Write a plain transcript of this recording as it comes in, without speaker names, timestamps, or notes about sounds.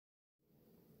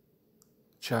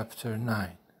Chapter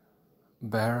 9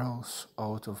 Barrels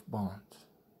Out of Bond.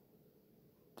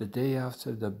 The day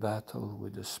after the battle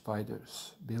with the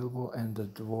spiders, Bilbo and the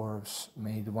dwarves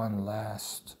made one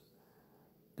last,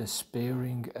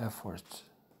 despairing effort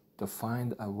to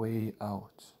find a way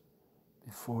out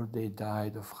before they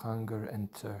died of hunger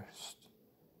and thirst.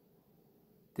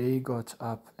 They got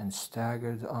up and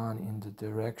staggered on in the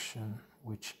direction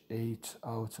which 8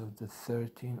 out of the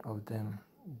 13 of them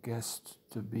guessed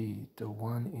to be the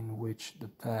one in which the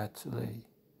path lay.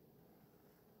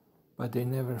 But they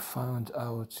never found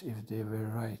out if they were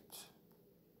right.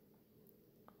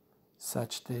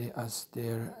 Such day as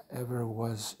there ever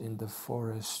was in the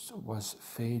forest was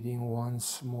fading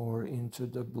once more into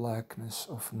the blackness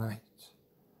of night,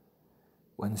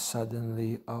 when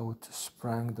suddenly out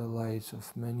sprang the light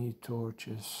of many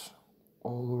torches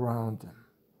all round them,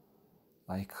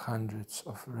 like hundreds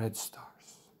of red stars.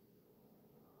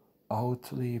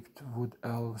 Out leaped wood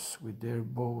elves with their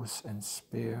bows and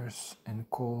spears and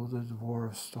called the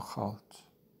dwarves to halt.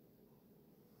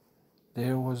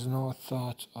 There was no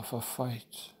thought of a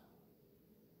fight,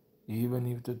 even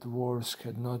if the dwarves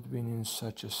had not been in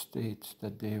such a state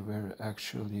that they were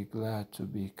actually glad to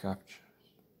be captured.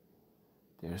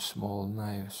 Their small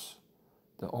knives,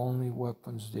 the only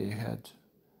weapons they had,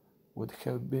 would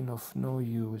have been of no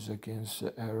use against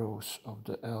the arrows of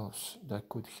the elves that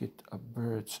could hit a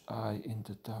bird's eye in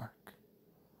the dark.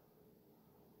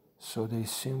 So they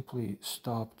simply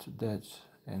stopped dead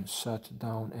and sat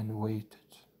down and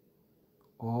waited,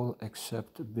 all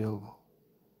except Bilbo,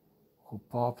 who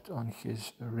popped on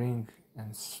his ring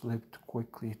and slipped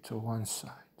quickly to one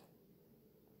side.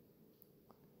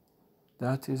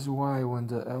 That is why when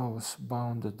the elves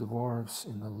bound the dwarves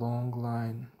in a long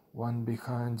line, one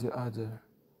behind the other,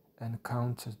 and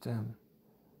counted them,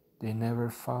 they never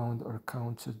found or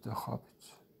counted the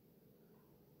Hobbit.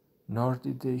 Nor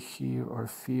did they hear or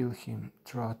feel him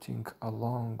trotting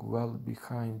along well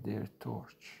behind their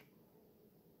torch,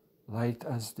 light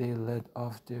as they led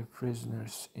off their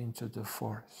prisoners into the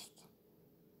forest.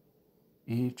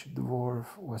 Each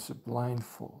dwarf was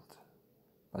blindfolded,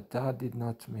 but that did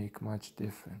not make much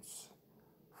difference,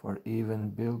 for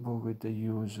even Bilbo with the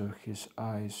use of his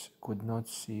eyes could not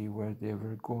see where they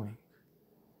were going,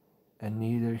 and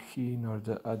neither he nor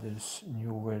the others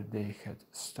knew where they had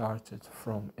started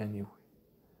from anyway.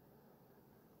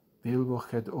 Bilbo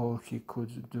had all he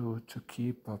could do to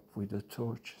keep up with the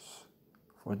torches,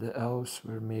 for the elves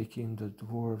were making the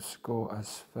dwarves go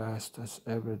as fast as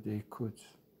ever they could,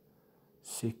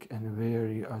 sick and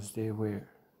weary as they were.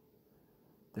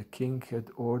 The king had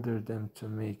ordered them to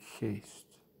make haste.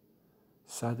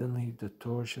 Suddenly the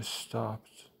torches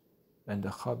stopped, and the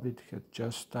Hobbit had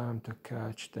just time to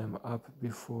catch them up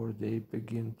before they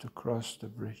began to cross the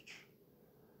bridge.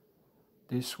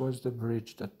 This was the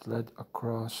bridge that led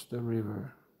across the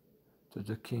river to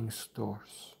the king's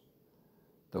doors.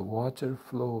 The water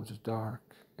flowed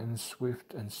dark and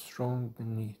swift and strong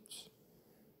beneath,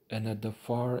 and at the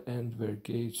far end were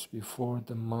gates before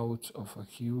the mouth of a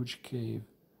huge cave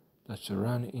that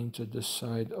ran into the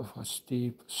side of a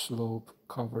steep slope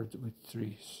covered with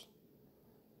trees.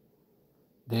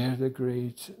 There the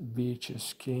great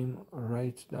beeches came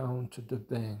right down to the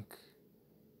bank,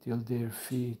 till their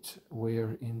feet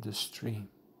were in the stream.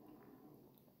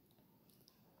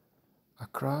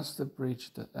 Across the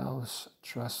bridge the elves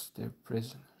thrust their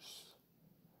prisoners,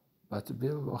 but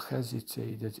Bilbo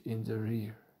hesitated in the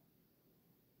rear.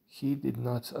 He did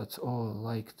not at all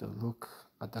like the look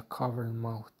at the cavern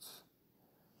mouth,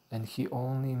 and he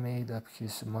only made up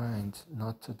his mind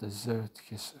not to desert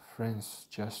his friends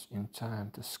just in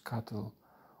time to scuttle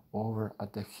over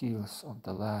at the heels of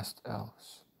the last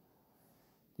elves,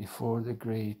 before the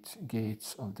great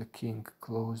gates of the king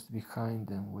closed behind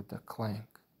them with a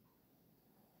clank.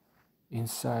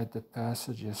 Inside, the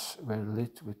passages were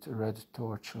lit with red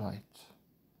torchlight,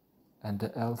 and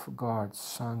the elf guards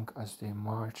sang as they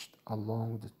marched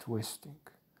along the twisting,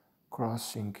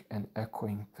 crossing and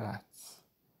echoing paths.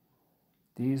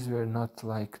 These were not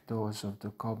like those of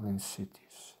the goblin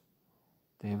cities.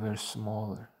 They were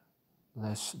smaller,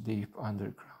 less deep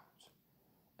underground,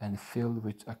 and filled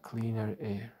with a cleaner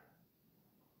air.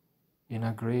 In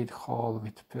a great hall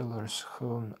with pillars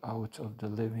hewn out of the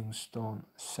living stone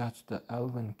sat the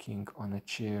elven king on a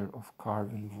chair of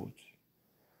carven wood.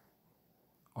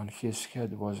 On his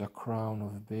head was a crown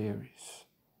of berries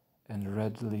and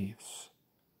red leaves,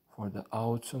 for the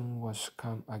autumn was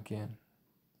come again.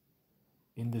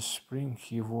 In the spring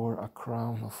he wore a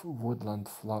crown of woodland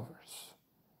flowers.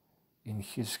 In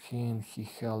his hand he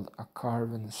held a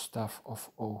carven staff of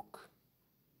oak.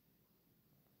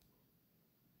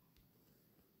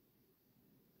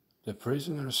 The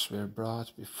prisoners were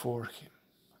brought before him,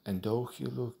 and though he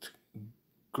looked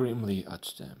grimly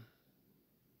at them,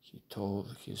 he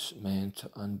told his men to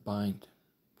unbind them,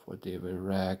 for they were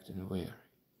ragged and weary.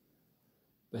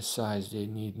 Besides, they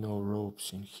need no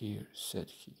ropes in here, said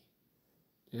he.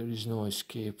 There is no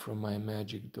escape from my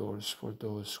magic doors for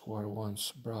those who are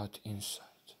once brought inside.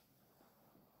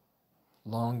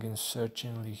 Long and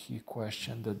searchingly he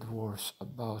questioned the dwarfs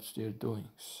about their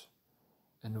doings,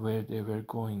 and where they were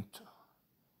going to,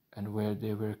 and where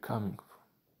they were coming from.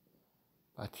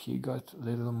 But he got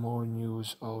little more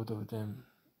news out of them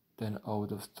than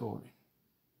out of Thorin.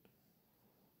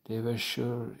 They were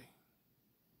surly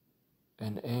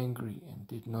and angry and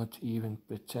did not even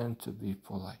pretend to be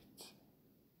polite.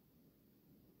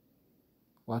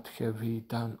 What have we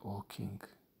done, O king?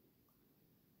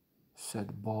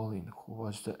 Said Balin, who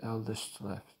was the eldest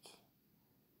left.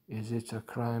 Is it a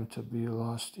crime to be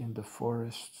lost in the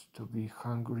forest, to be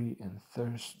hungry and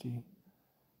thirsty,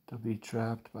 to be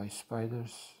trapped by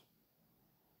spiders?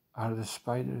 Are the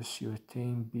spiders your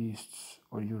tame beasts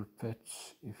or your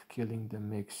pets if killing them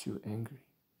makes you angry?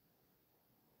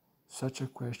 Such a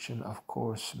question, of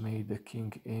course, made the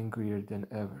king angrier than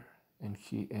ever, and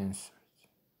he answered,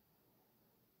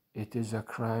 It is a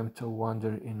crime to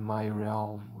wander in my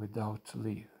realm without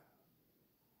leave.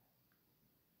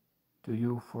 Do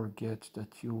you forget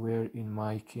that you were in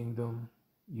my kingdom,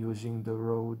 using the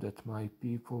road that my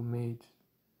people made?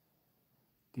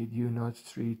 Did you not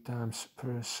 3 times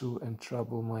pursue and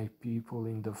trouble my people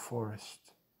in the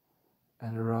forest,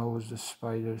 and rouse the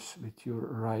spiders with your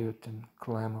riot and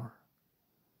clamor?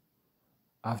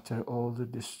 After all the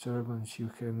disturbance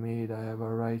you have made, I have a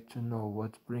right to know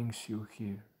what brings you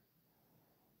here.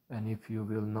 And if you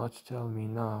will not tell me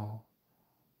now,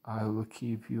 I will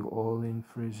keep you all in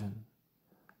prison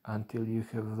until you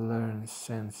have learned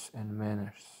sense and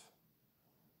manners.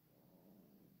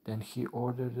 Then he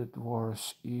ordered the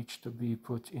dwarfs each to be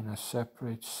put in a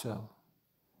separate cell,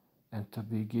 and to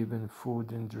be given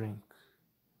food and drink,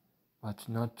 but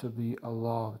not to be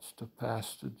allowed to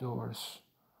pass the doors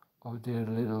of their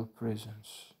little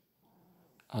prisons,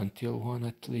 until one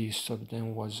at least of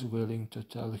them was willing to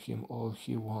tell him all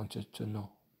he wanted to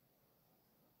know.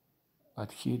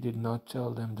 But he did not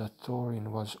tell them that Thorin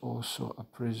was also a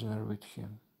prisoner with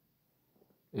him.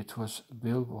 It was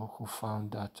Bilbo who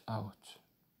found that out.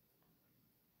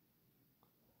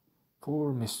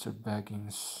 Poor Mr.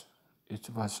 Baggins, it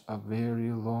was a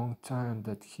very long time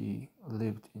that he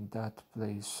lived in that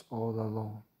place all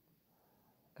alone,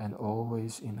 and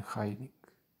always in hiding,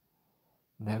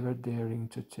 never daring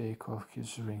to take off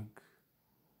his ring,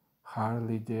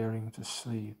 hardly daring to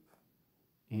sleep,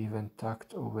 even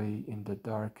tucked away in the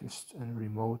darkest and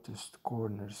remotest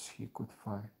corners he could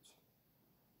find.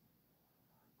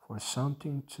 For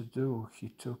something to do he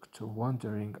took to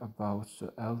wandering about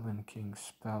the Elven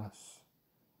King's palace.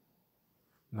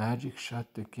 Magic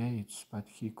shut the gates, but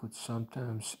he could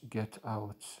sometimes get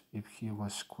out if he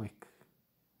was quick.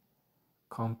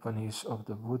 Companies of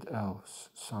the wood elves,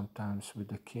 sometimes with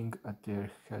the king at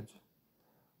their head,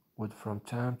 would from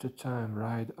time to time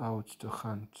ride out to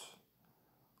hunt,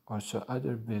 or to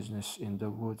other business in the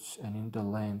woods and in the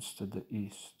lands to the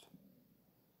east.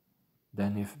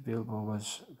 Then if Bilbo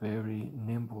was very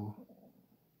nimble,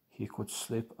 he could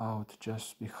slip out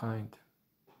just behind,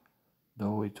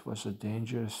 though it was a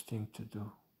dangerous thing to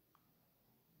do.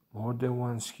 More than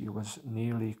once he was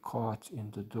nearly caught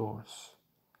in the doors,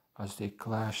 as they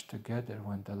clashed together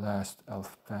when the last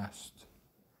elf passed.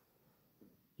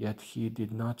 Yet he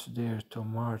did not dare to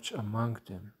march among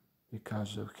them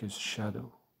because of his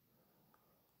shadow,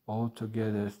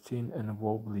 altogether thin and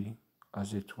wobbly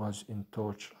as it was in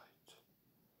torchlight,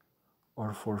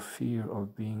 or for fear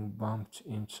of being bumped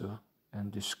into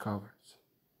and discovered.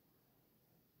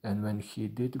 And when he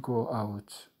did go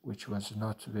out, which was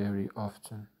not very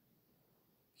often,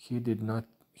 he did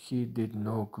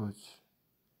no good.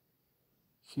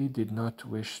 He did not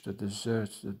wish to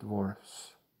desert the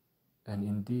dwarfs, and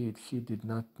indeed he did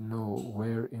not know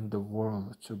where in the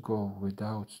world to go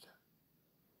without them.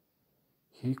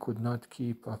 He could not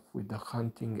keep up with the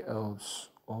hunting elves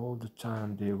all the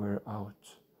time they were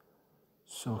out,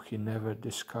 so he never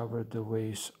discovered the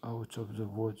ways out of the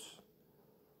woods,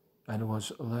 and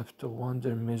was left to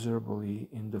wander miserably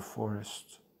in the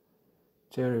forest,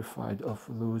 terrified of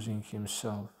losing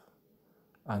himself,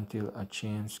 until a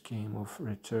chance came of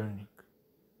returning.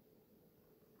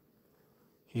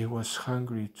 He was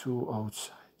hungry too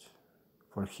outside,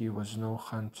 for he was no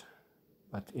hunter,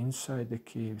 but inside the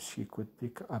caves he could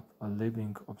pick up a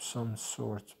living of some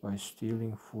sort by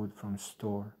stealing food from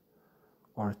store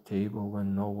or table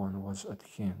when no one was at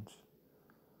hand.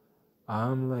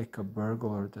 I'm like a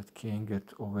burglar that can't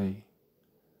get away,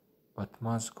 but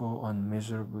must go on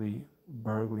miserably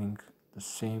burgling the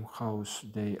same house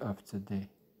day after day.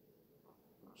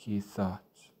 He thought,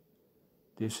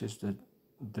 this is the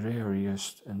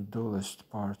dreariest and dullest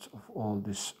part of all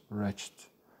this wretched,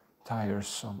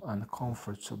 tiresome,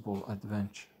 uncomfortable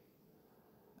adventure.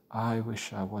 I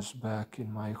wish I was back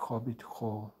in my Hobbit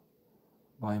hole,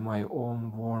 by my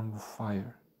own warm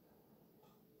fire,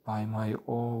 by my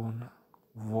own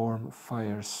warm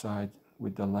fireside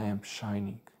with the lamp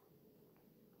shining.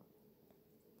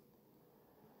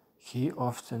 He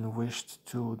often wished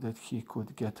too that he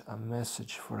could get a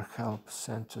message for help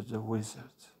sent to the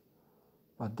wizard,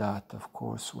 but that of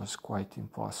course was quite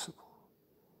impossible,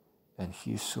 and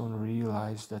he soon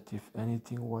realized that if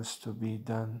anything was to be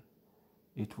done,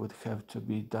 it would have to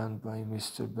be done by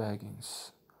Mr.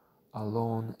 Baggins,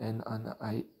 alone and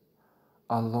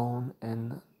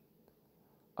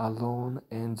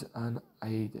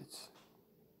unaided.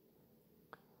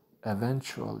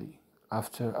 Eventually,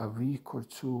 after a week or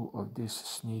two of this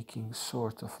sneaking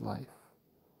sort of life,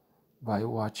 by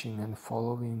watching and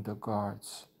following the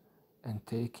guards and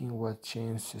taking what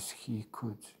chances he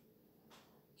could,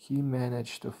 he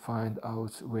managed to find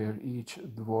out where each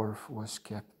dwarf was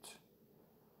kept.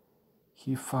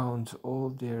 He found all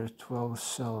their 12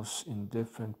 cells in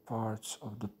different parts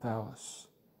of the palace,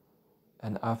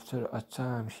 and after a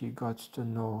time he got to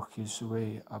know his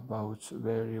way about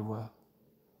very well.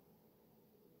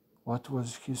 What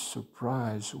was his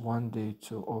surprise one day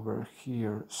to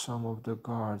overhear some of the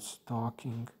guards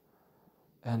talking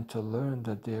and to learn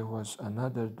that there was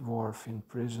another dwarf in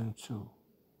prison too,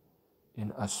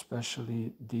 in a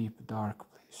specially deep dark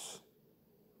place.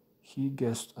 He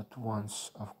guessed at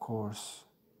once, of course,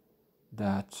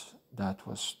 that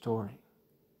was Thorin.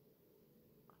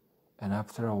 And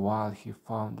after a while he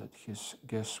found that his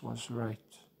guess was right.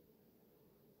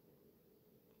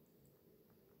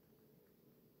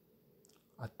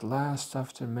 At last,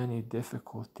 after many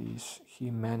difficulties, he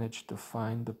managed to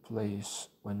find the place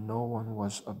when no one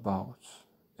was about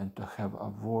and to have a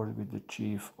word with the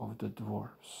chief of the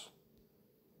dwarves.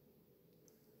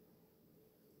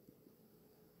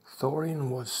 Thorin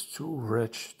was too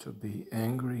rich to be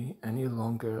angry any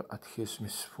longer at his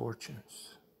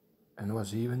misfortunes, and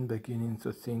was even beginning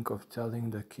to think of telling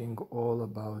the king all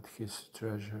about his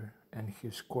treasure and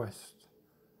his quest,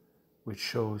 which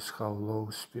shows how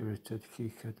low-spirited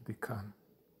he had become.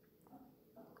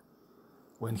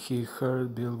 When he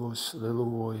heard Bilbo's little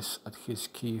voice at his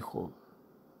keyhole,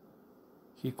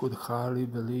 he could hardly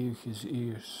believe his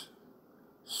ears.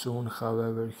 Soon,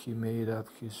 however, he made up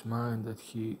his mind that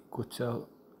he could tell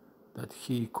that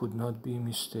he could not be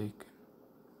mistaken.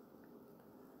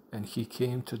 And he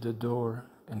came to the door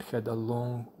and had a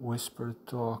long whispered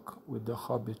talk with the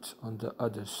Hobbit on the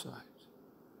other side.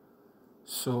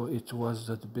 So it was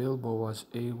that Bilbo was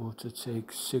able to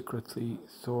take secretly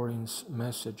Thorin's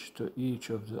message to each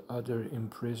of the other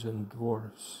imprisoned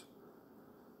dwarves,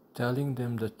 telling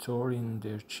them that Thorin,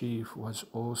 their chief, was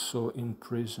also in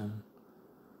prison,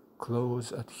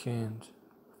 close at hand,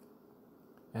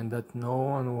 and that no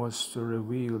one was to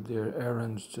reveal their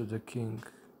errand to the king,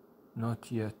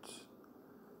 not yet,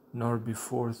 nor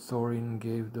before Thorin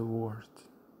gave the word.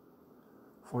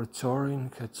 For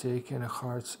Thorin had taken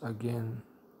heart again,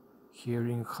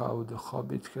 hearing how the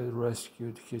Hobbit had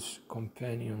rescued his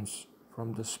companions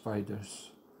from the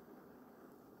spiders,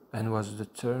 and was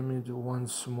determined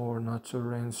once more not to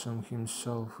ransom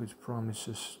himself with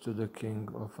promises to the king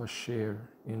of a share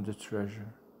in the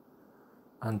treasure,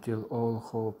 until all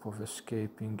hope of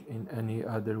escaping in any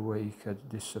other way had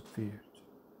disappeared,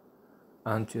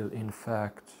 until in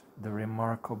fact the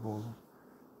remarkable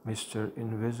Mr.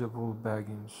 Invisible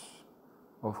Baggins,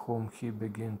 of whom he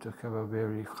began to have a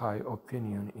very high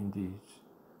opinion indeed,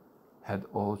 had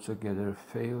altogether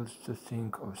failed to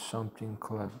think of something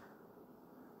clever.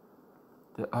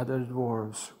 The other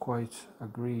dwarves quite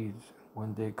agreed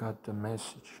when they got the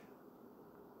message.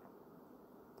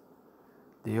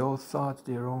 They all thought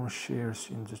their own shares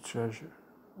in the treasure,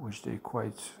 which they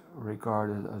quite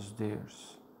regarded as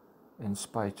theirs, in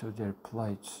spite of their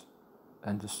plight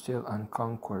and the still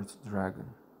unconquered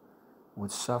dragon,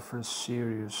 would suffer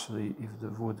seriously if the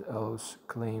wood elves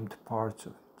claimed part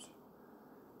of it,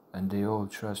 and they all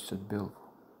trusted Bilbo.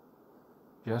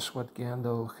 Just what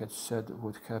Gandalf had said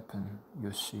would happen,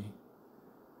 you see.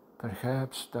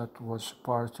 Perhaps that was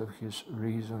part of his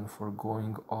reason for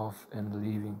going off and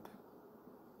leaving them.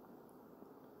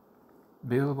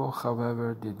 Bilbo,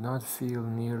 however, did not feel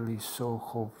nearly so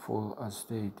hopeful as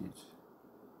they did.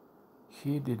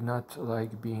 He did not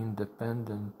like being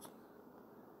dependent.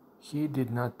 He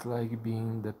did not like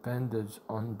being depended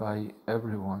on by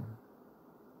everyone,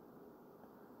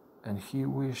 and he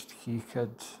wished he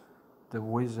had the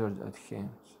wizard at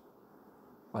hand.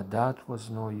 But that was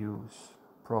no use.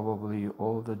 Probably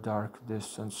all the dark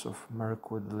distance of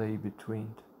Mirkwood lay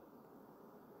between.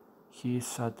 He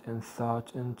sat and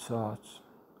thought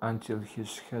until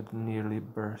his head nearly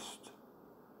burst,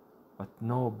 but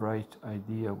no bright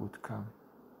idea would come.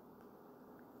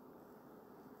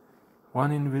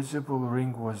 One invisible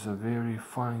ring was a very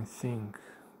fine thing,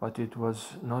 but it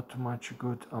was not much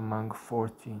good among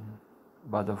 14.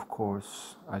 But of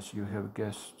course, as you have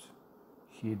guessed,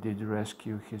 he did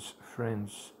rescue his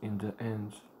friends in the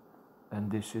end,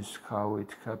 and this is how it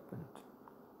happened.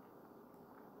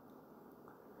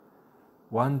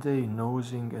 One day,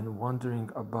 nosing and wandering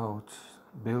about,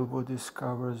 Bilbo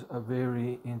discovers a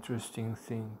very interesting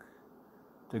thing.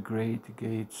 The great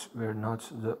gates were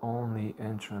not the only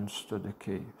entrance to the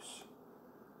caves.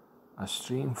 A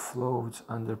stream flowed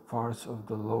under parts of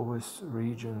the lowest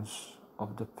regions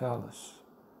of the palace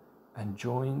and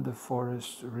joined the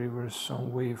forest river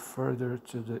some way further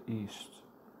to the east,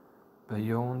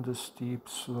 beyond the steep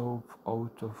slope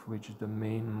out of which the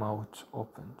main mouth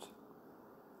opened.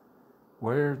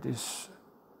 Where this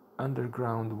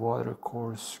underground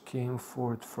watercourse came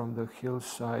forth from the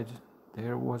hillside,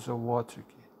 there was a watergate.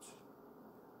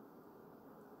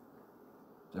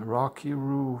 The rocky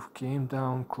roof came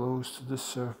down close to the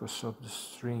surface of the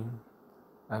stream,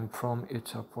 and from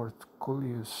it a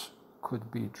portcullis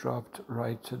could be dropped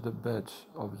right to the bed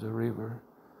of the river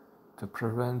to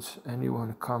prevent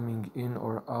anyone coming in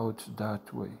or out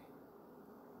that way.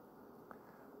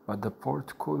 But the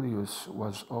portcullis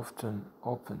was often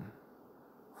open,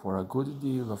 for a good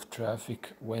deal of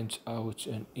traffic went out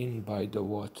and in by the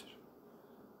watergate.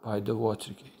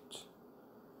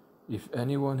 If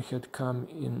anyone had come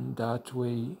in that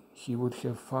way, he would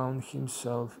have found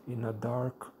himself in a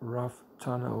dark, rough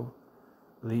tunnel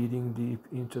leading deep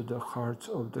into the heart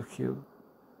of the hill.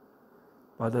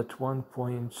 But at one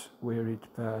point where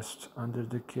it passed under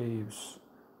the caves,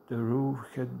 the roof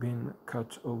had been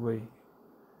cut away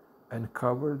and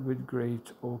covered with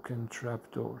great oaken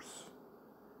trapdoors.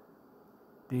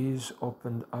 These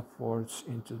opened upwards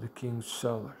into the king's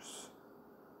cellars.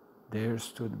 There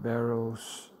stood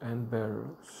barrels and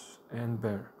barrels and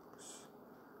barrels,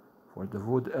 for the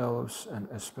wood elves, and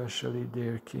especially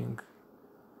their king,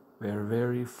 were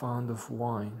very fond of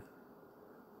wine,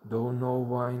 though no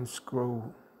wines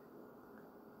grew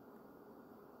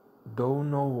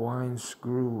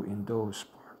in those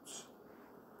parts.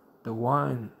 The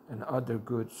wine and other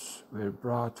goods were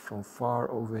brought from far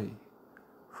away,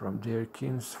 from their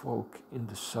kinsfolk in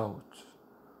the south,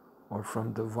 or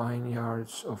from the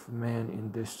vineyards of men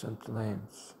in distant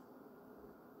lands.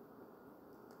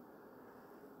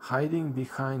 Hiding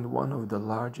behind one of the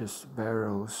largest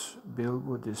barrels,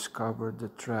 Bilbo discovered the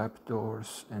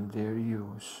trapdoors and their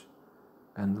use,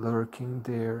 and lurking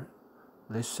there,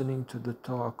 listening to the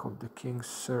talk of the king's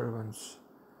servants,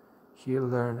 he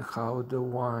learned how the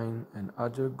wine and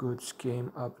other goods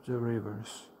came up the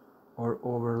rivers or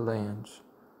overland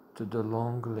to the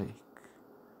long lake.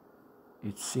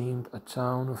 It seemed a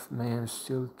town of men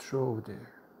still trod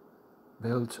there,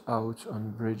 built out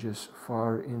on bridges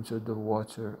far into the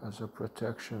water as a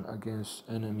protection against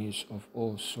enemies of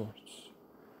all sorts,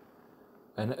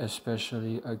 and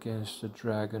especially against the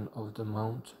dragon of the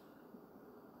mountain.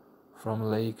 From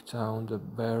Lake Town the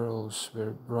barrels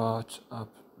were brought up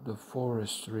the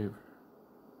forest river.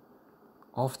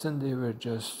 Often they were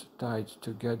just tied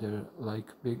together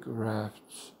like big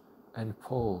rafts and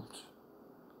poled,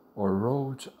 or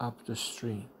rowed up the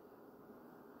stream.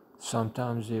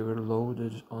 Sometimes they were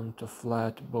loaded onto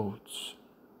flat boats.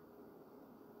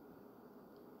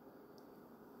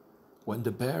 When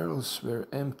the barrels were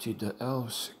empty, the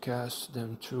elves cast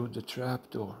them through the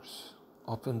trapdoors,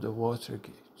 opened the water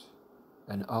gate,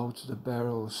 and out the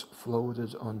barrels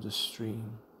floated on the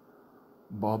stream,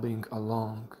 bobbing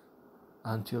along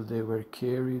until they were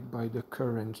carried by the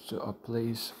current to a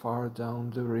place far down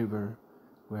the river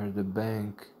where the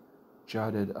bank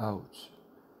jutted out,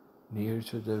 near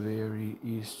to the very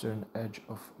eastern edge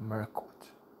of Mirkwood.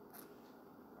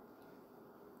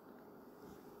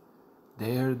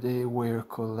 There they were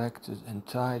collected and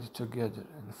tied together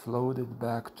and floated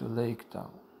back to Lake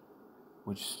Town,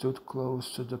 which stood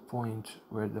close to the point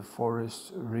where the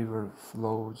forest river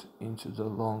flowed into the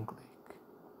long lake.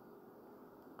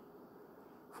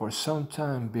 For some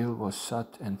time Bilbo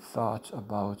sat and thought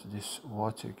about this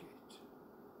watergate,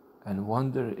 and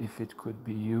wondered if it could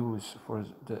be used for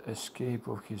the escape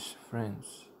of his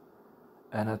friends,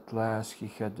 and at last he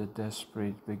had the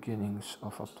desperate beginnings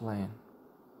of a plan.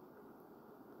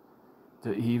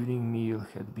 The evening meal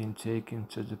had been taken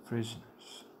to the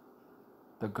prisoners.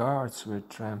 The guards were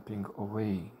tramping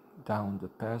away down the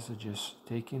passages,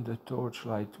 taking the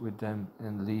torchlight with them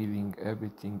and leaving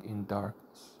everything in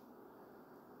darkness.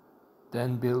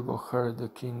 Then Bilbo heard the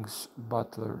king's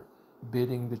butler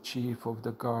bidding the chief of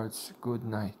the guards good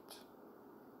night.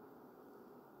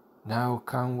 "Now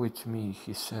come with me,"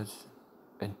 he said,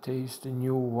 "and taste the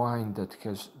new wine that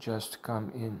has just come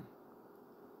in.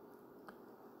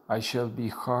 I shall be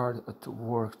hard at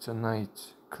work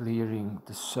tonight, clearing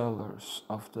the cellars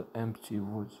of the empty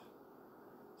wood.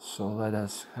 So let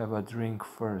us have a drink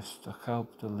first to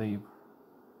help the labor."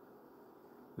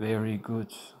 "Very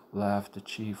good," laughed the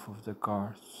chief of the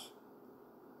guards.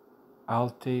 "I'll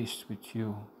taste with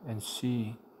you and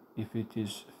see if it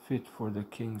is fit for the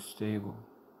king's table.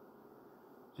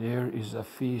 There is a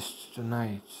feast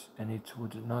tonight, and it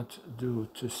would not do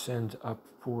to send up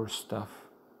poor stuff."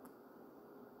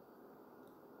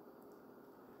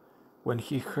 When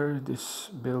he heard this,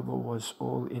 Bilbo was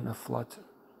all in a flutter,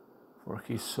 for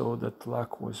he saw that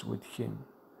luck was with him,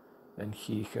 and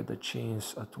he had a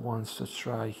chance at once to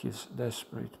try his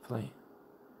desperate plan.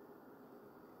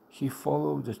 He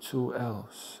followed the two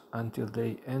elves until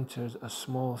they entered a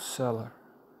small cellar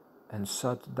and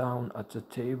sat down at a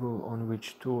table on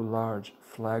which two large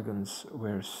flagons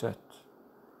were set.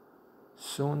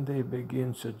 Soon they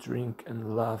began to drink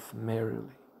and laugh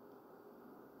merrily.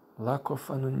 Luck of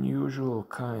an unusual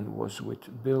kind was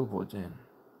with Bilbo then.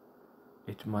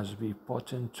 It must be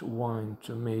potent wine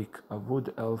to make a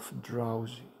wood elf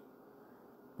drowsy,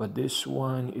 but this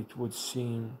wine, it would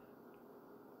seem,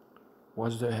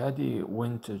 was the heady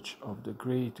vintage of the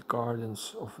great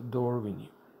gardens of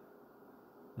Dorwinion,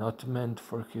 not meant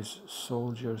for his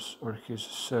soldiers or his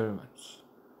servants,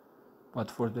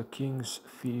 but for the king's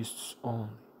feasts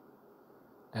only,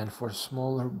 and for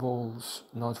smaller bowls,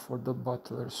 not for the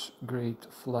butler's great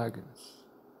flagons.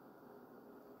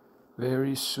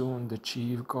 Very soon the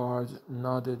chief guard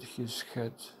nodded his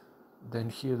head, then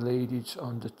he laid it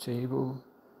on the table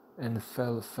and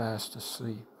fell fast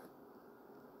asleep.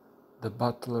 The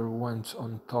butler went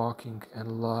on talking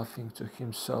and laughing to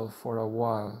himself for a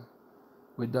while,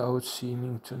 without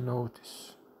seeming to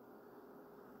notice.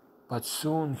 But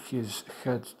soon his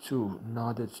head too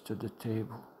nodded to the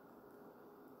table,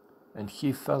 and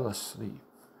he fell asleep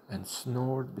and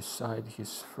snored beside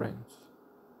his friend.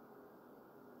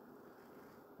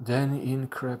 Then in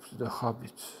crept the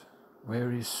Hobbit.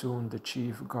 Very soon the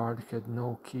chief guard had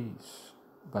no keys,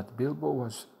 but Bilbo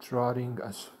was trotting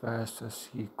as fast as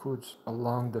he could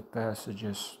along the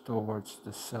passages towards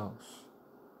the cells.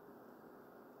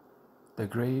 The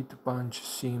great bunch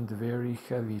seemed very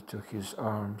heavy to his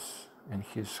arms, and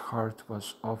his heart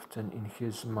was often in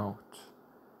his mouth,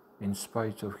 in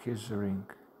spite of his ring,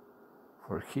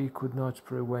 for he could not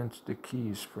prevent the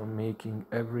keys from making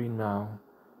every now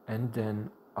and then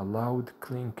a loud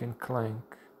clink and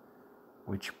clank,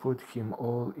 which put him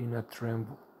all in a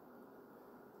tremble.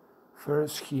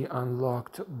 First he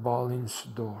unlocked Balin's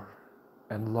door,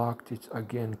 and locked it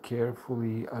again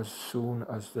carefully as soon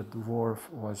as the dwarf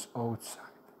was outside.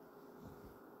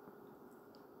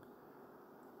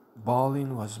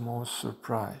 Balin was most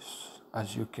surprised,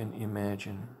 as you can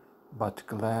imagine, but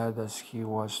glad as he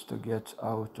was to get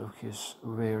out of his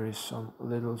wearisome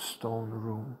little stone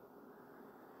room.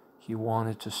 He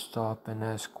wanted to stop and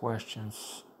ask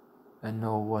questions and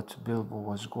know what Bilbo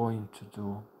was going to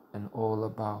do and all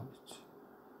about it.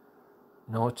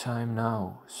 "No time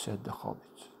now," said the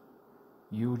Hobbit.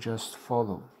 "You just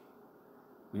follow me.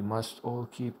 We must all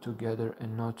keep together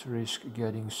and not risk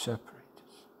getting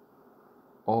separated.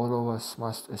 All of us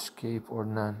must escape or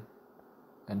none,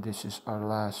 and this is our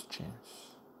last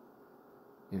chance.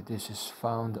 If this is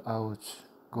found out,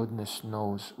 goodness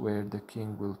knows where the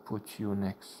king will put you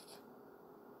next.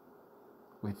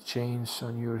 With chains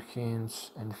on your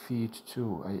hands and feet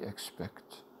too, I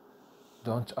expect.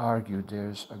 Don't argue,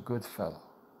 there's a good fellow."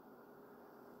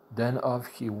 Then off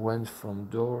he went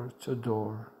from door to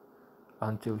door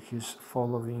until his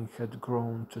following had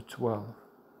grown to 12,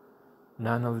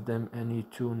 none of them any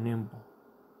too nimble,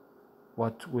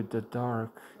 what with the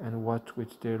dark and what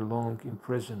with their long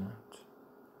imprisonment.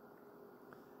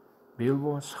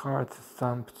 Bilbo's heart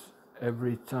thumped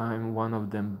every time one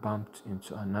of them bumped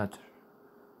into another,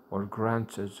 or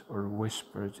grunted or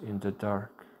whispered in the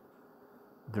dark.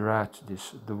 "Drat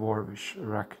this dwarvish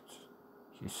racket,"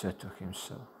 he said to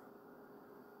himself.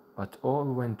 But all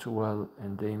went well,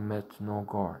 and they met no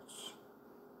guards.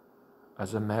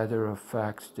 As a matter of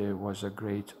fact, there was a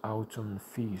great autumn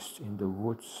feast in the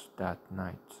woods that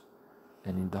night,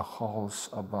 and in the halls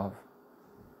above.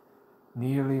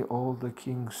 Nearly all the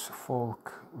king's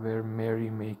folk were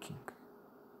merry-making.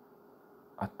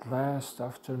 At last,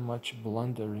 after much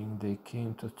blundering, they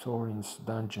came to Thorin's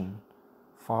dungeon,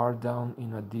 far down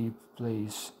in a deep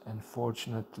place, and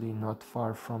fortunately not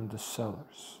far from the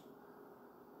cellars.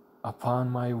 "Upon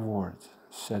my word,"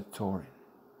 said Thorin,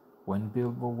 when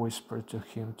Bilbo whispered to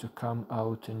him to come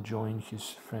out and join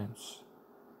his friends,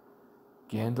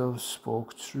 "Gandalf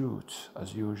spoke truth,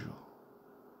 as usual.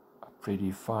 A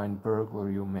pretty fine burglar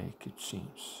you make, it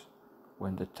seems,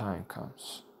 when the time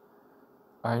comes.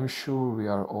 I'm sure we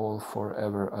are all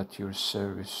forever at your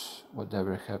service,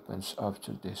 whatever happens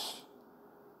after this.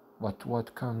 But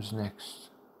what comes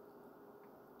next?"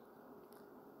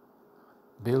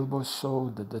 Bilbo saw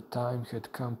that the time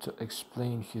had come to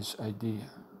explain his idea,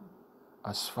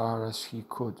 as far as he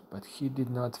could, but he did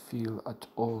not feel at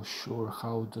all sure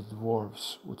how the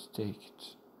dwarves would take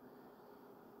it.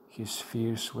 His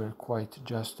fears were quite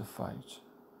justified,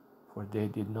 for they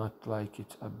did not like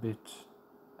it a bit,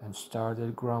 and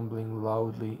started grumbling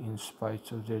loudly in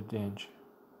spite of their danger.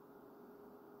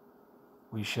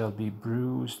 "We shall be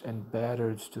bruised and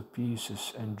battered to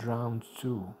pieces and drowned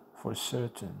too, for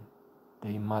certain,"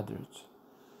 they muttered.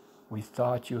 "We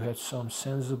thought you had some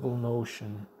sensible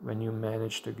notion when you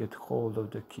managed to get hold of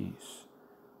the keys.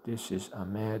 This is a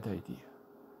mad idea."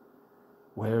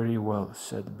 "Very well,"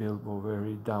 said Bilbo,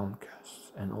 very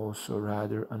downcast and also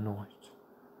rather annoyed.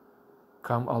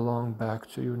 "Come along back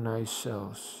to your nice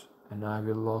cells, and I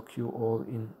will lock you all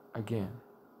in again.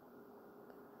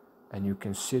 And you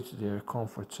can sit there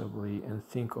comfortably and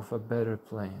think of a better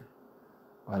plan.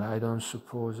 But I don't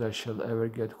suppose I shall ever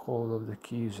get hold of the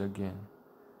keys again,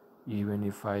 even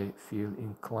if I feel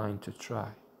inclined to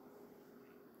try."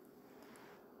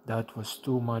 That was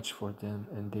too much for them,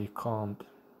 and they calmed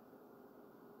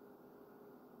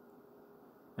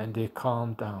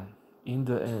down. In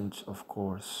the end, of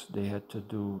course, they had to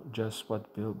do just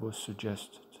what Bilbo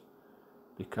suggested,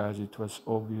 because it was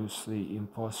obviously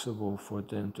impossible for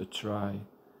them to try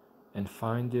and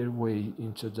find their way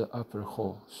into the upper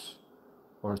halls,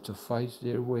 or to fight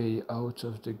their way out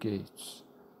of the gates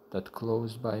that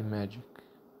closed by magic.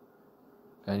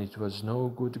 And it was no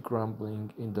good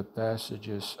grumbling in the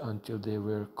passages until they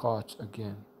were caught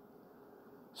again.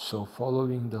 So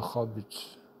following the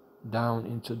hobbits down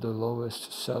into the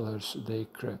lowest cellars they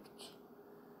crept.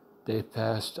 They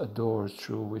passed a door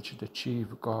through which the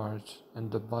chief guard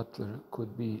and the butler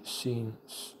could be seen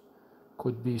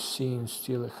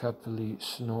still happily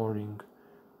snoring,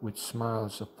 with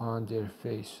smiles upon their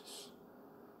faces.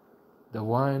 The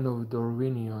wine of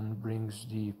Dorwinion brings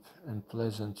deep and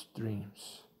pleasant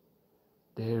dreams.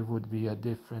 There would be a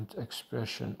different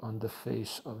expression on the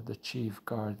face of the chief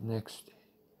guard next day,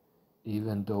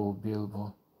 even though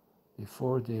Bilbo,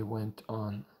 before they went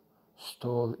on,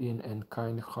 stole in and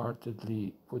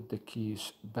kind-heartedly put the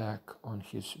keys back on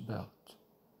his belt.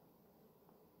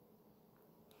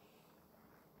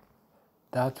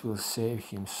 "That will save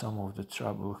him some of the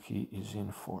trouble he is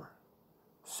in for,"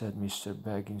 said Mr.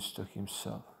 Baggins to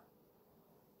himself.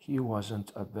 "He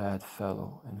wasn't a bad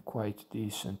fellow and quite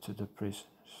decent to the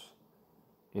prisoners.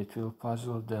 It will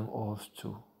puzzle them all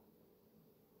too.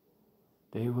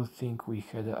 They will think we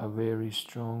had a very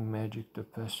strong magic to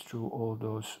pass through all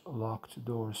those locked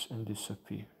doors and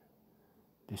disappear.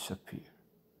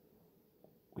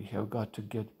 We have got to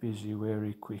get busy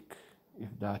very quick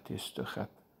if that is to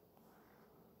happen."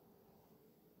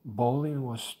 Bolin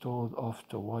was told off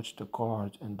to watch the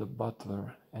guard and the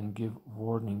butler and give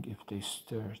warning if they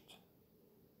stirred.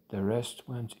 The rest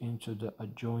went into the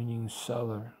adjoining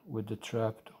cellar with the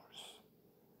trapdoors.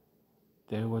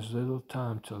 There was little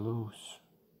time to lose.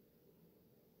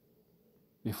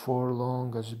 Before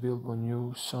long, as Bilbo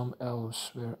knew, some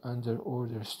elves were under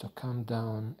orders to come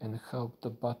down and help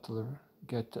the butler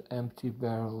get the empty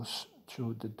barrels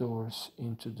through the doors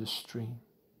into the stream.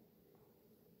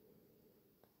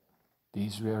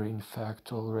 These were in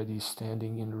fact already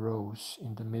standing in rows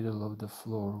in the middle of the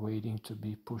floor, waiting to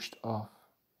be pushed off.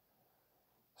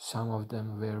 Some of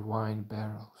them were wine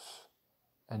barrels,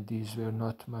 and these were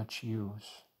not much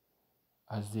use,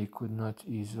 as they could not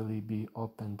easily be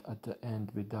opened at the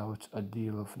end without a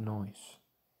deal of noise,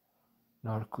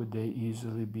 nor could they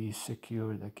easily be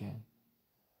secured again.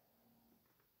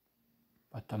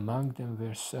 But among them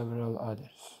were several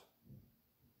others,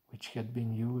 which had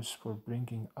been used for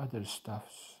bringing other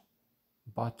stuffs,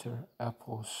 butter,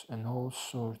 apples, and all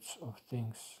sorts of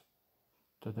things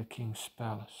to the king's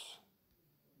palace.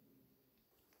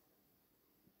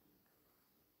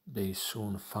 They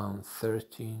soon found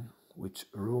 13, with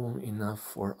room enough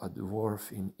for a dwarf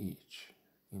in each.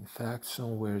 In fact,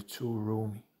 some were too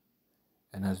roomy,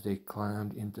 and as they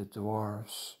climbed in, the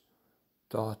dwarfs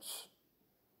thought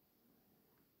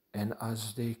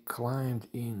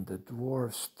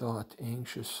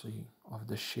anxiously of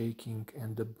the shaking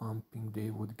and the bumping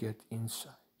they would get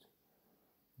inside,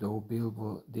 though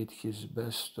Bilbo did his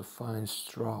best to find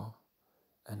straw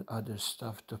and other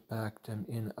stuff to pack them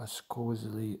in as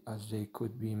cozily as they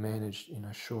could be managed in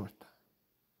a short time.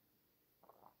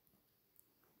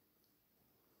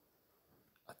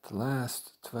 At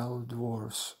last 12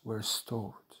 dwarfs were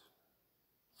stowed.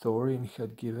 Thorin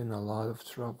had given a lot of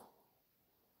trouble,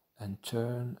 and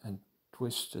turned and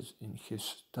twisted in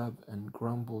his tub and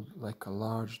grumbled like a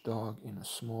large dog in a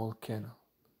small kennel,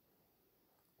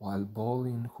 while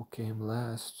Balin, who came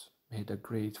last, made a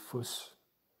great fuss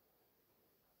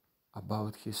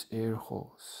about his air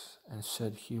holes and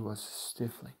said he was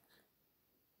stifling,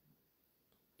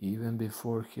 even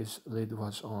before his lid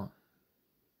was on.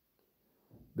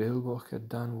 Bilbo had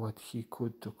done what he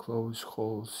could to close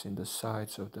holes in the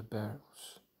sides of the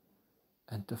barrels,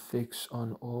 and to fix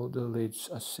on all the lids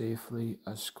as safely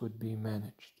as could be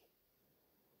managed.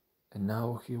 And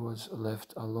now he was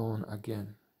left alone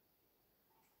again,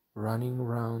 running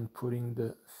round putting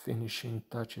the finishing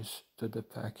touches to the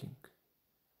packing,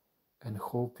 and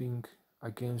hoping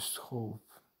against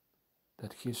hope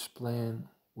that his plan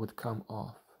would come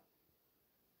off.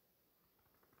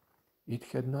 It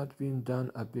had not been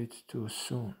done a bit too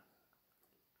soon.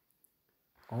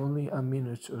 Only a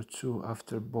minute or two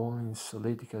after Balin's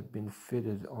lid had been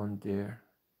fitted on there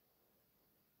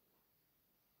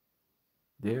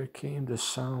came the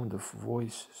sound of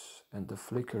voices and the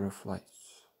flicker of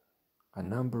lights. A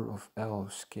number of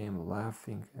elves came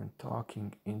laughing and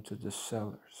talking into the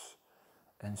cellars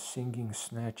and singing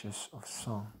snatches of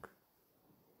song.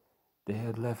 They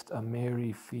had left a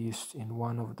merry feast in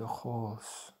one of the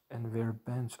halls and were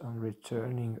bent on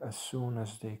returning as soon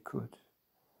as they could.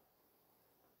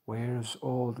 "Where's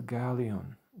old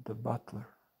Galleon, the butler?"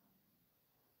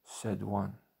 said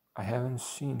one. "I haven't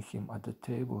seen him at the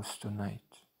tables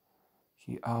tonight.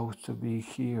 He ought to be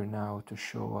here now to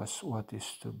show us what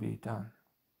is to be done."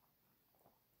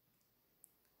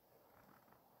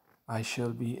 "I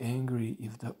shall be angry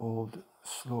if the old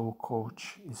slow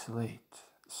coach is late,"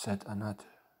 said another.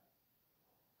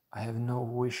 "I have no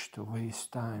wish to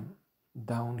waste time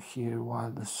down here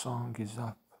while the song is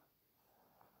up."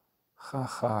 "Ha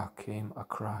ha," came a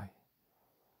cry.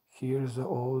 "Here's the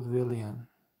old villain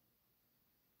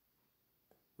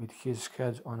with his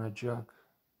head on a jug.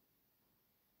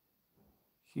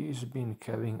 He's been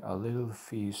having a little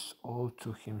feast all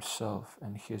to himself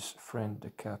and his friend the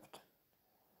captain."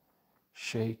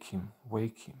 "Shake him,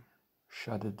 wake him,"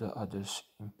 shouted the others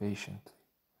impatiently.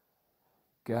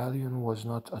 Galleon was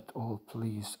not at all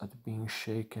pleased at being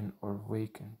shaken or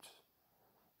wakened,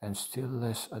 and still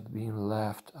less at being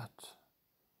laughed at.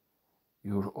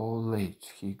 "You're all late,"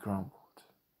 he grumbled.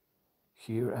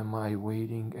 "Here am I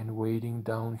waiting and waiting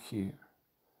down here,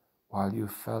 while you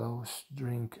fellows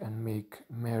drink and make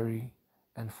merry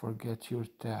and forget your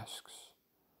tasks.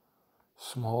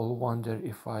 Small wonder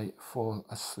if I fall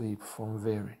asleep from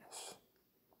weariness."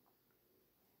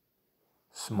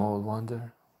 "Small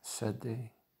wonder," said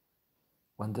they,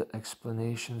 "when the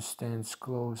explanation stands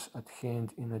close at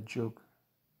hand in a jug.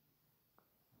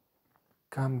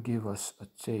 Come, give us a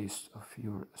taste of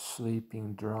your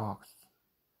sleeping draught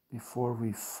before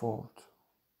we fall.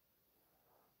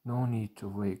 No need to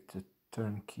wake the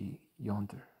turnkey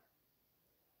yonder.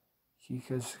 He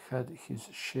has had his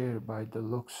share by the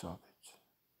looks of it."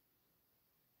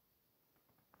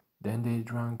 Then they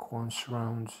drank once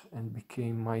round and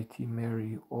became mighty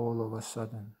merry all of a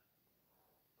sudden,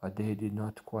 but they did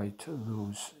not quite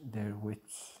lose their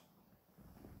wits.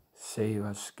 "Save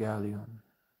us, Galleon,"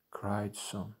 cried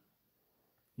some.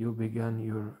 You begin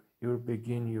your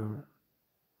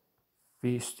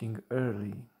feasting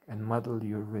early and muddle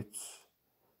your wits.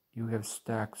 You have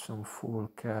stacked some full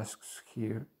casks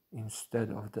here instead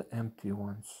of the empty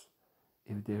ones,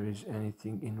 if there is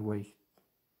anything in weight."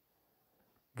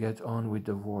 "Get on with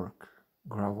the work,"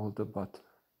 growled the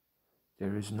butler.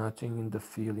 "There is nothing in the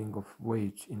feeling of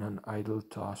weight in an idle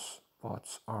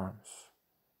pot's arms."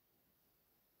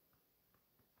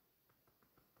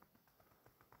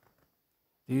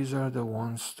 "These are the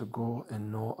ones to go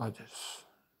and no others.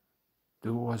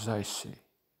 Do as I say."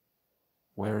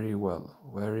 Very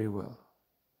well,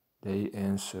 they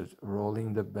answered,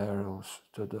 rolling the barrels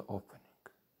to the opening.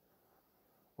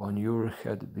 "On your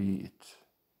head be it.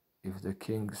 if the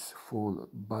king's full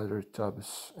butter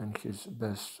tubs and his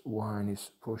best wine is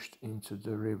pushed into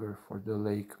the river for the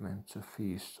lakemen to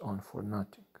feast on for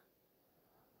nothing.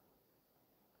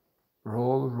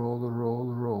 Roll, roll, roll,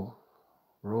 roll,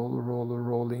 roll, roll,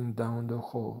 rolling down the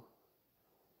hole.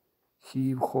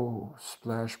 Heave ho,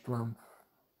 splash plump,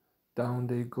 down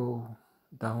they go,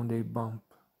 down they bump.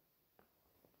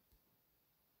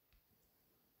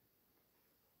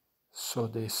 So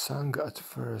they sang at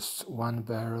first one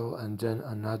barrel and then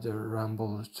another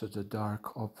rumbled to the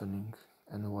dark opening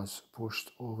and was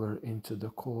pushed over into the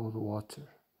cold water,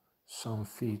 some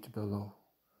feet below.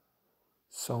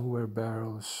 Some were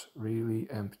barrels really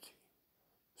empty,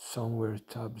 some were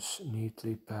tubs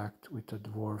neatly packed with a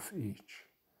dwarf each.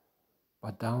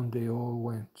 But down they all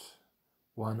went,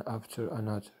 one after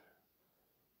another,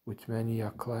 with many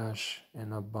a clash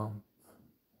and a bump,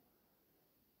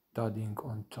 thudding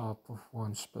on top of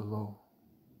ones below,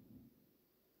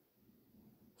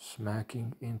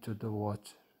 smacking into the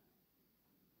water,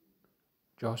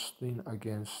 jostling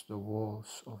against the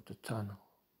walls of the tunnel,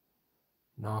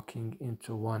 knocking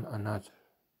into one another,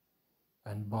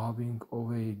 and bobbing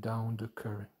away down the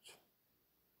current.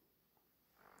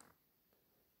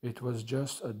 It was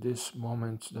just at this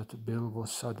moment that Bilbo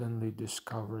suddenly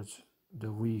discovered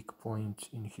the weak point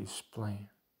in his plan.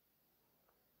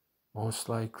 Most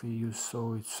likely you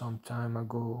saw it some time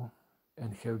ago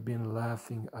and have been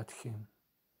laughing at him,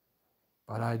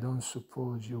 but I don't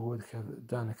suppose you would have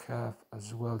done half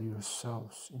as well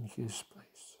yourselves in his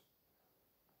place.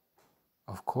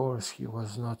 Of course he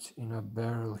was not in a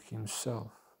barrel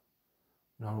himself,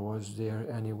 nor was there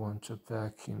anyone to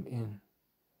pack him in,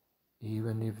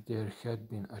 even if there had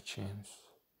been a chance.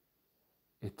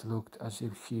 It looked as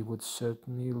if he would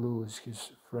certainly lose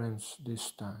his friends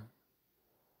this time.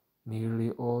 Nearly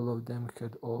all of them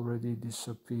had already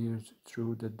disappeared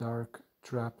through the dark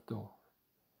trapdoor,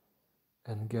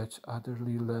 and get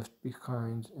utterly left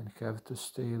behind and have to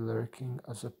stay lurking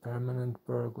as a permanent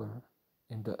burglar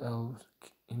in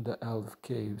the elf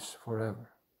caves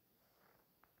forever.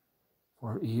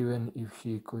 For even if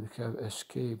he could have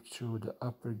escaped through the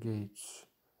upper gates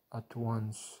at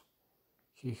once,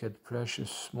 he had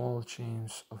precious small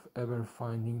chance of ever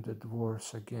finding the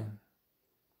dwarfs again.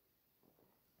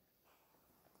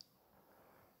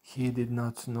 He did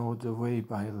not know the way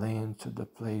by land to the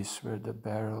place where the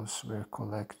barrels were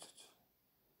collected.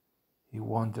 He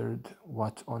wondered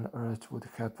what on earth would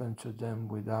happen to them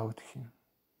without him,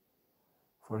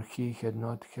 for he had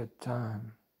not had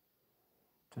time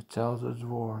to tell the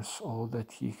dwarfs all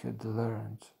that he had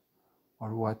learned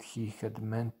or what he had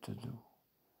meant to do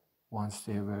once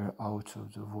they were out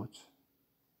of the wood.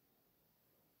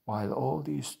 While all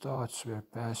these thoughts were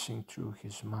passing through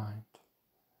his mind,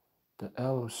 the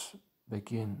elves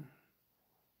begin,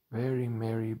 very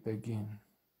merry begin.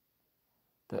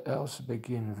 The elves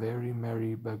very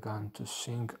merry began to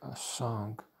sing a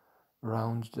song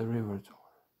round the river door.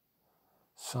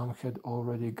 Some had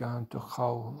already gone to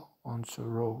howl onto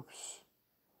ropes,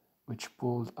 which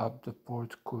pulled up the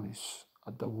portcullis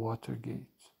at the water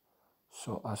gate,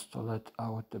 so as to let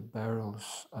out the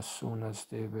barrels as soon as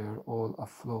they were all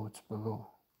afloat below.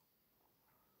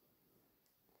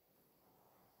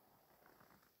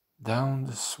 Down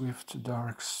the swift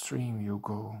dark stream you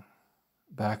go,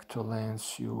 back to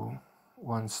lands you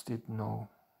once did know.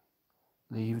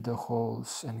 Leave the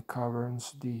holes and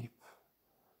caverns deep,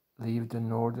 leave the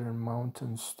northern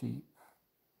mountains steep,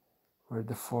 where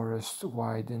the forest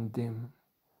wide and dim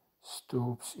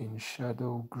stoops in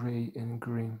shadow grey and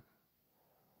grim.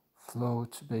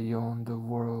 Float beyond the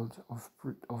world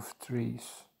of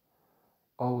trees,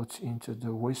 out into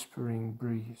the whispering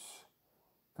breeze,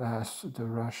 past the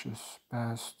rushes,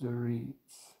 past the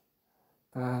reeds,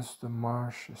 past the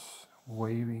marshes,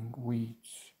 waving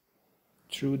weeds,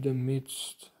 through the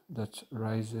mist that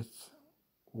riseth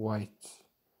white,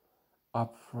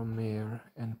 up from air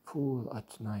and pool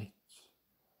at night.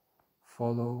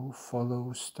 Follow,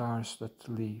 follow stars that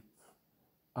leap,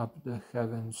 up the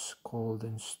heavens cold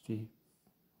and steep.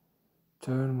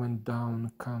 Turn when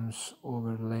dawn comes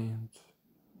over land,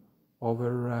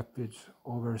 over rapid,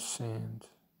 over sand.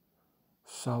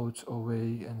 South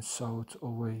away and south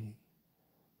away,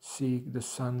 seek the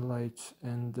sunlight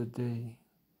and the day.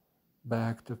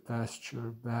 Back to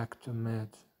pasture, back to mead,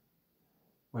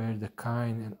 where the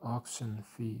kine and oxen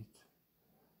feed.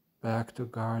 Back to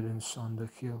gardens on the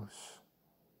hills,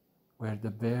 where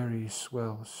the berry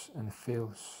swells and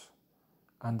fills,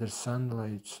 under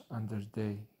sunlight, under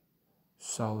day.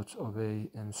 South away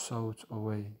and south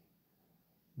away,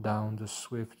 down the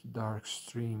swift dark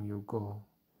stream you go,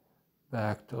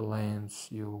 back to lands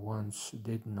you once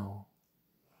did know.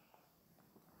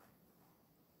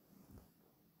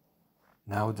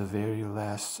 Now the very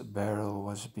last barrel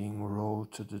was being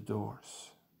rolled to the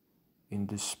doors. In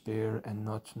despair and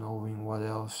not knowing what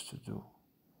else to do,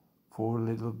 poor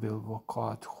little Bilbo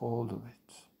caught hold of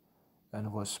it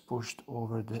and was pushed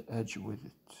over the edge with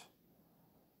it.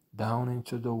 Down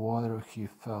into the water he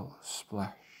fell,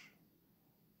 splash,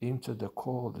 into the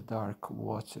cold, dark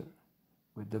water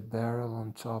with the barrel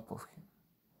on top of him.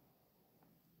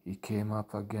 He came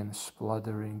up again,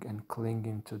 spluttering and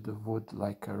clinging to the wood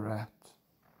like a rat,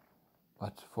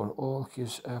 but for all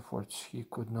his efforts he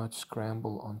could not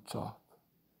scramble on top.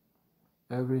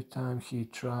 Every time he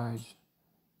tried,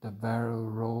 the barrel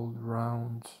rolled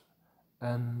round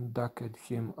and ducked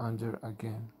him under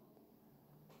again.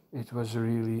 It was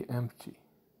really empty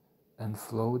and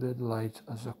floated light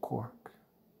as a cork,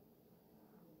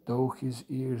 though his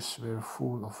ears were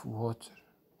full of water.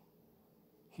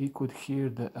 He could hear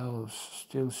the elves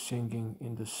still singing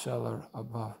in the cellar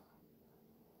above.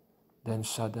 Then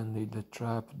suddenly the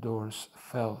trap doors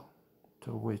fell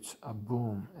to with a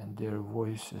boom and their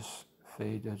voices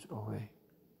faded away.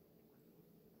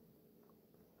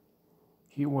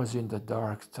 He was in the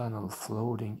dark tunnel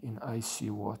floating in icy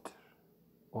water,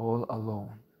 all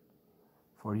alone,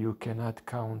 for you cannot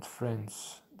count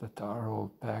friends that are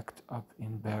all packed up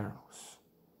in barrels.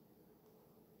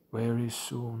 Very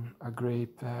soon a grey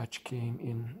patch came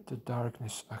in the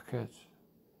darkness ahead.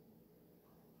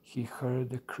 He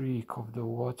heard the creak of the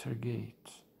water gate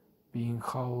being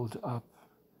hauled up,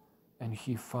 and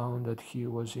he found that he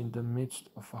was in the midst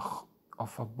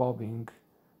of a bobbing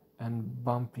and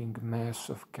bumping mass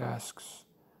of casks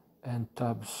and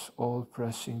tubs all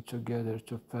pressing together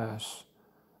to pass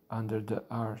under the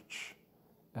arch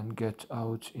and get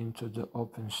out into the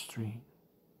open stream.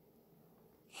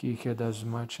 He had as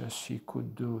much as he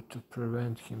could do to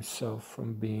prevent himself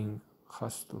from being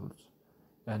hustled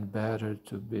and battered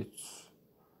to bits,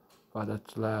 but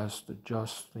at last the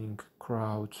jostling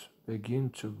crowd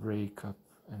began to break up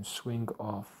and swing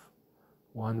off,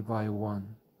 one by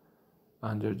one,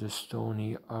 under the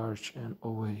stony arch and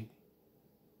away.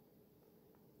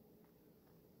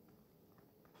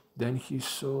 Then he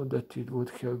saw that it would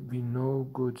have been no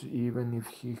good even if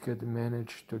he had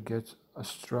managed to get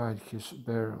astride his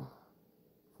barrel,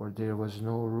 for there was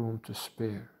no room to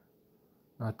spare,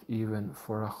 not even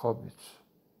for a hobbit,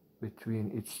 between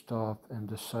its top and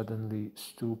the suddenly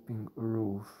stooping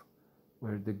roof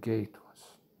where the gate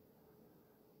was.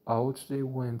 Out they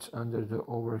went under the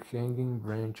overhanging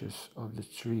branches of the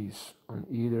trees on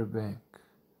either bank.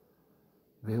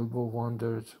 Bilbo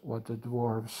wondered what the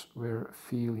dwarves were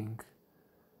feeling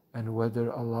and whether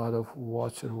a lot of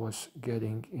water was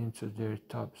getting into their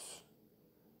tubs.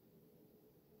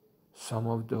 Some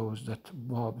of those that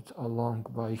bobbed along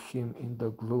by him in the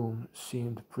gloom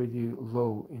seemed pretty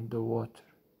low in the water,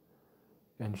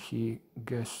 and he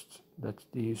guessed that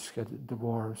these had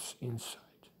dwarves inside.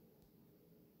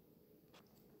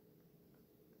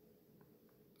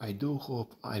 I do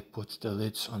hope I put the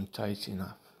lids on tight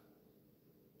enough,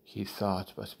 he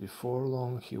thought, but before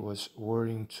long he was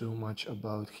worrying too much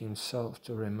about himself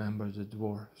to remember the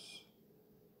dwarves.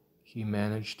 He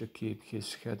managed to keep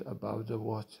his head above the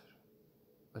water,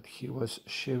 but he was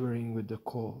shivering with the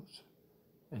cold,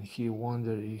 and he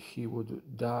wondered if he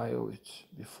would die of it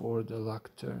before the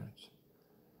luck turned,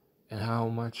 and how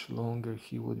much longer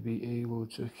he would be able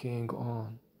to hang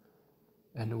on,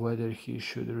 and whether he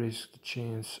should risk the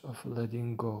chance of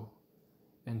letting go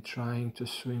and trying to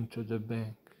swim to the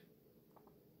bank.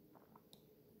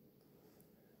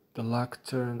 The luck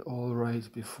turned all right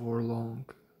before long.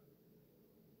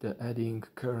 The eddying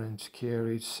current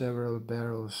carried several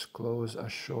barrels close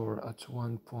ashore at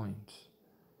one point,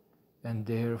 and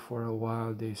there for a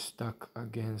while they stuck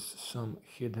against some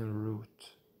hidden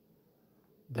root.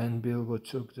 Then Bilbo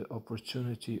took the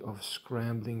opportunity of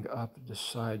scrambling up the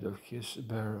side of his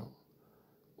barrel,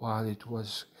 while it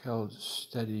was held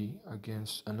steady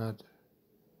against another.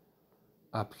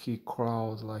 Up he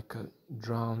crawled like a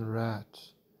drowned rat,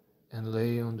 and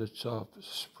lay on the top,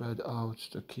 spread out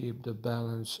to keep the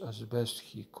balance as best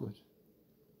he could.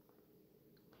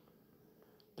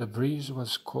 The breeze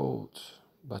was cold,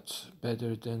 but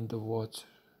better than the water,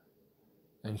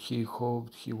 and he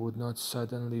hoped he would not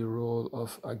suddenly roll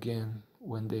off again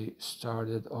when they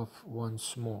started off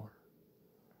once more.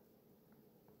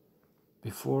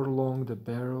 Before long the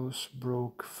barrels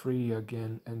broke free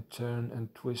again and turned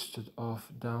and twisted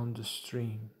off down the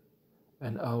stream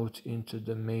and out into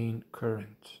the main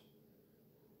current.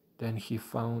 Then he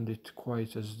found it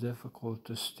quite as difficult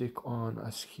to stick on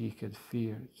as he had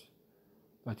feared,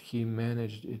 but he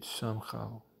managed it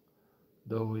somehow,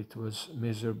 though it was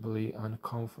miserably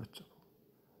uncomfortable.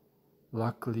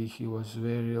 Luckily he was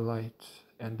very light,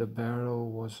 and the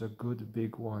barrel was a good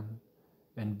big one,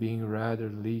 and being rather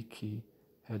leaky,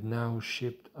 had now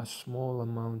shipped a small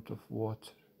amount of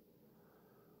water.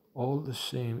 All the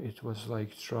same, it was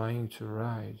like trying to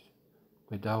ride,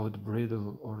 without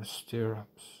bridle or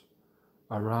stirrups,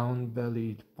 a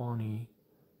round-bellied pony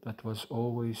that was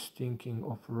always thinking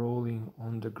of rolling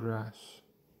on the grass.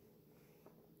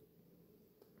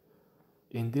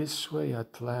 In this way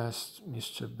at last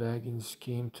Mr. Baggins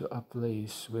came to a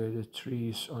place where the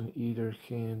trees on either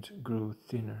hand grew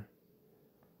thinner.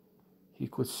 He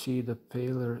could see the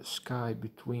paler sky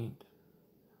between.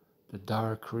 The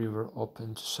dark river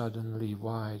opened suddenly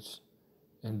wide,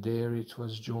 and there it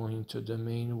was joined to the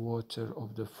main water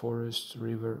of the forest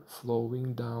river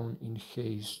flowing down in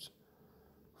haste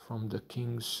from the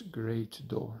king's great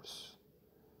doors.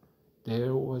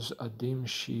 There was a dim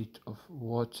sheet of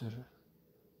water,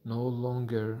 no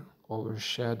longer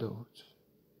overshadowed,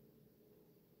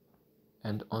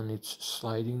 and on its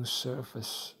sliding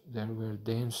surface there were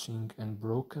dancing and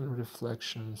broken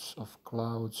reflections of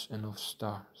clouds and of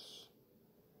stars.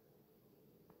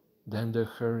 Then the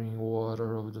hurrying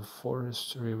water of the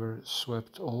forest river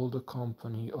swept all the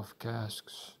company of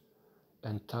casks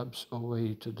and tubs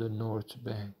away to the north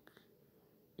bank,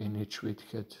 in which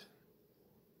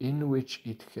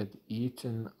it had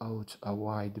eaten out a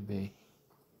wide bay.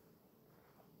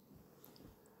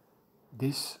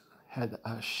 This had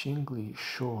a shingly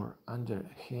shore under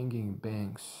hanging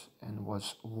banks, and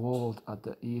was walled at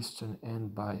the eastern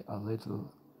end by a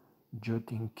little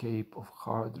jutting cape of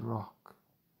hard rock.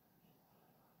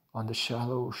 On the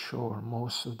shallow shore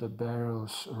most of the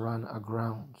barrels ran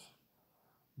aground,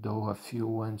 though a few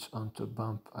went on to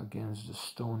bump against the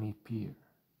stony pier.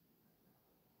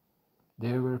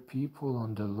 There were people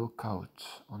on the lookout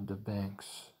on the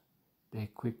banks. They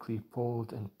quickly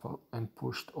pulled and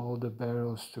pushed all the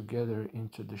barrels together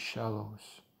into the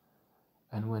shallows,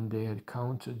 and when they had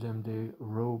counted them, they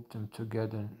roped them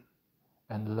together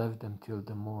and left them till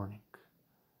the morning.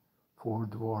 Poor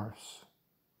dwarfs!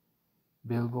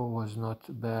 Bilbo was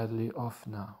not badly off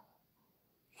now.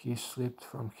 He slipped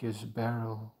from his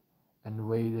barrel and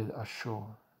waded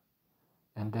ashore,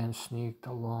 and then sneaked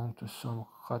along to some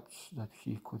huts that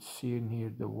he could see near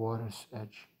the water's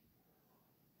edge.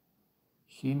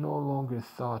 He no longer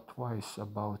thought twice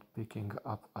about picking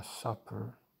up a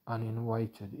supper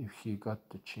uninvited if he got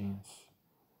the chance.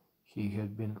 He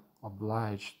had been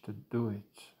obliged to do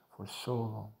it for so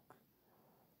long,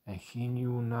 and he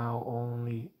knew now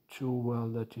only too well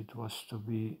that it was to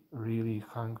be really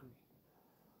hungry,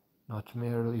 not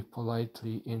merely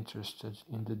politely interested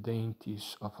in the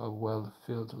dainties of a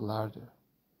well-filled larder.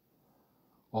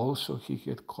 Also he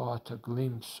had caught a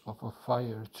glimpse of a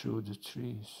fire through the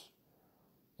trees,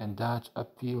 and that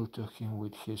appealed to him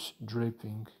with his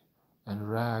dripping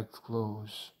and ragged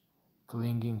clothes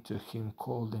clinging to him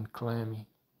cold and clammy.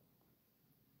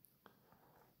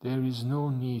 There is no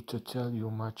need to tell you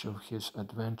much of his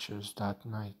adventures that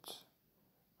night,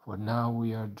 for now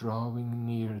we are drawing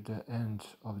near the end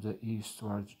of the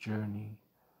eastward journey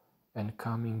and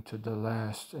coming to the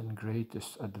last and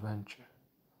greatest adventure,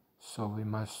 so we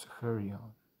must hurry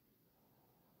on.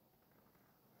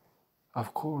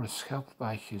 Of course, helped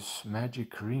by his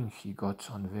magic ring, he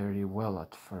got on very well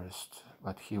at first,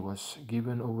 but he was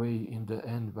given away in the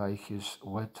end by his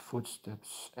wet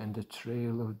footsteps and the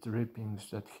trail of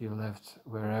drippings that he left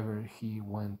wherever he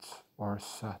went or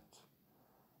sat.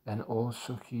 And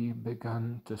also he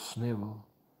began to snivel,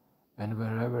 and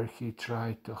wherever he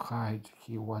tried to hide,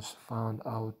 he was found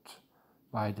out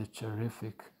by the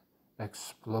terrific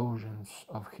explosions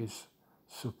of his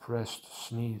suppressed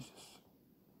sneezes.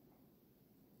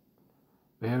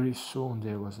 Very soon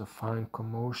there was a fine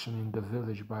commotion in the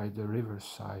village by the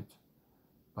riverside,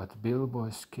 but Bilbo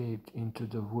escaped into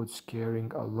the woods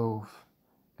carrying a loaf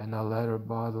and a leather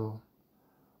bottle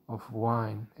of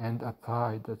wine and a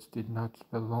pie that did not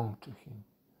belong to him.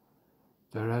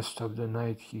 The rest of the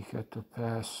night he had to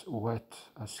pass wet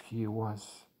as he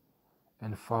was,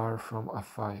 and far from a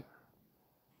fire,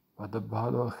 but the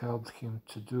bottle helped him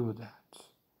to do that,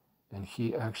 and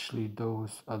he actually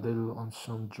dozed a little on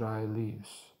some dry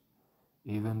leaves,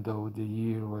 even though the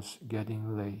year was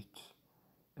getting late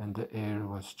and the air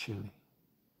was chilly.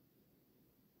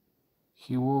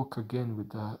 He woke again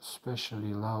with a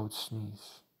specially loud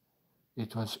sneeze.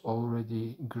 It was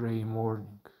already grey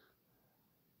morning,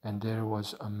 and there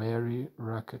was a merry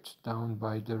racket down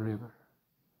by the river.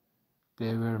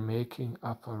 They were making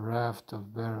up a raft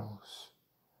of barrels,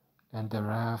 and the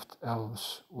raft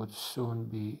elves would soon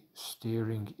be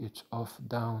steering it off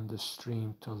down the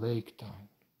stream to Lake Town.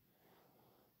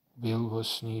 Bilbo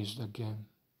sneezed again.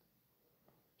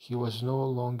 He was no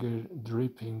longer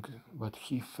dripping, but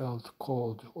he felt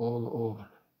cold all over.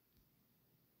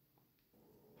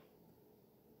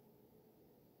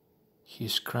 He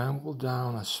scrambled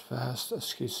down as fast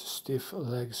as his stiff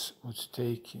legs would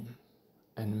take him,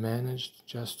 and managed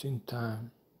just in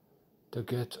time to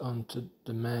get onto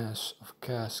the mass of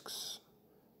casks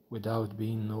without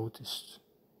being noticed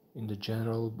in the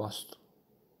general bustle.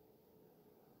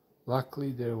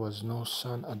 Luckily there was no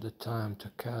sun at the time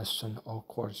to cast an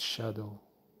awkward shadow,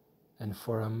 and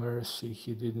for a mercy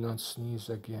he did not sneeze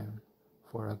again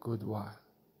for a good while.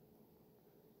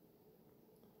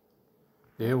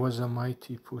 There was a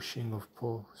mighty pushing of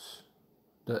poles.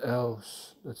 The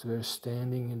elves that were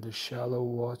standing in the shallow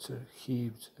water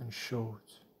heaved and showed.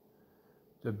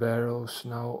 The barrels,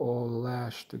 now all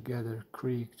lashed together,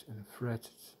 creaked and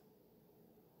fretted.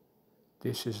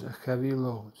 "This is a heavy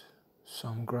load,"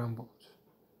 some grumbled.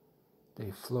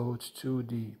 "They float too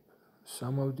deep.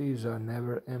 Some of these are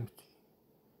never empty.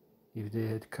 If they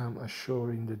had come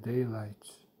ashore in the daylight,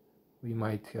 we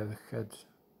might have had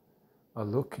a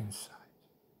look inside,"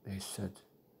 they said.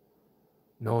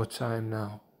 "No time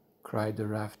now," cried the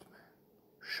raftman.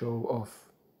 "Show off."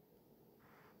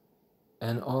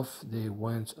 And off they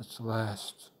went at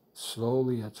last,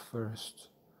 slowly at first,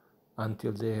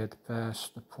 until they had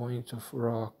passed the point of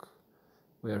rock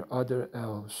where other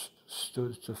elves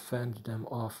stood to fend them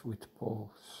off with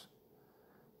poles,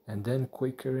 and then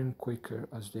quicker and quicker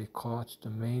as they caught the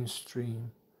main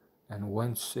stream and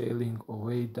went sailing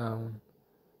away down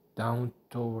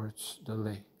towards the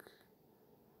lake.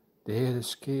 They had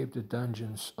escaped the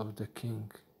dungeons of the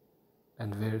king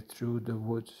and were through the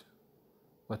wood,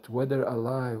 but whether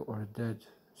alive or dead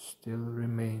still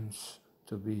remains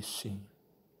to be seen.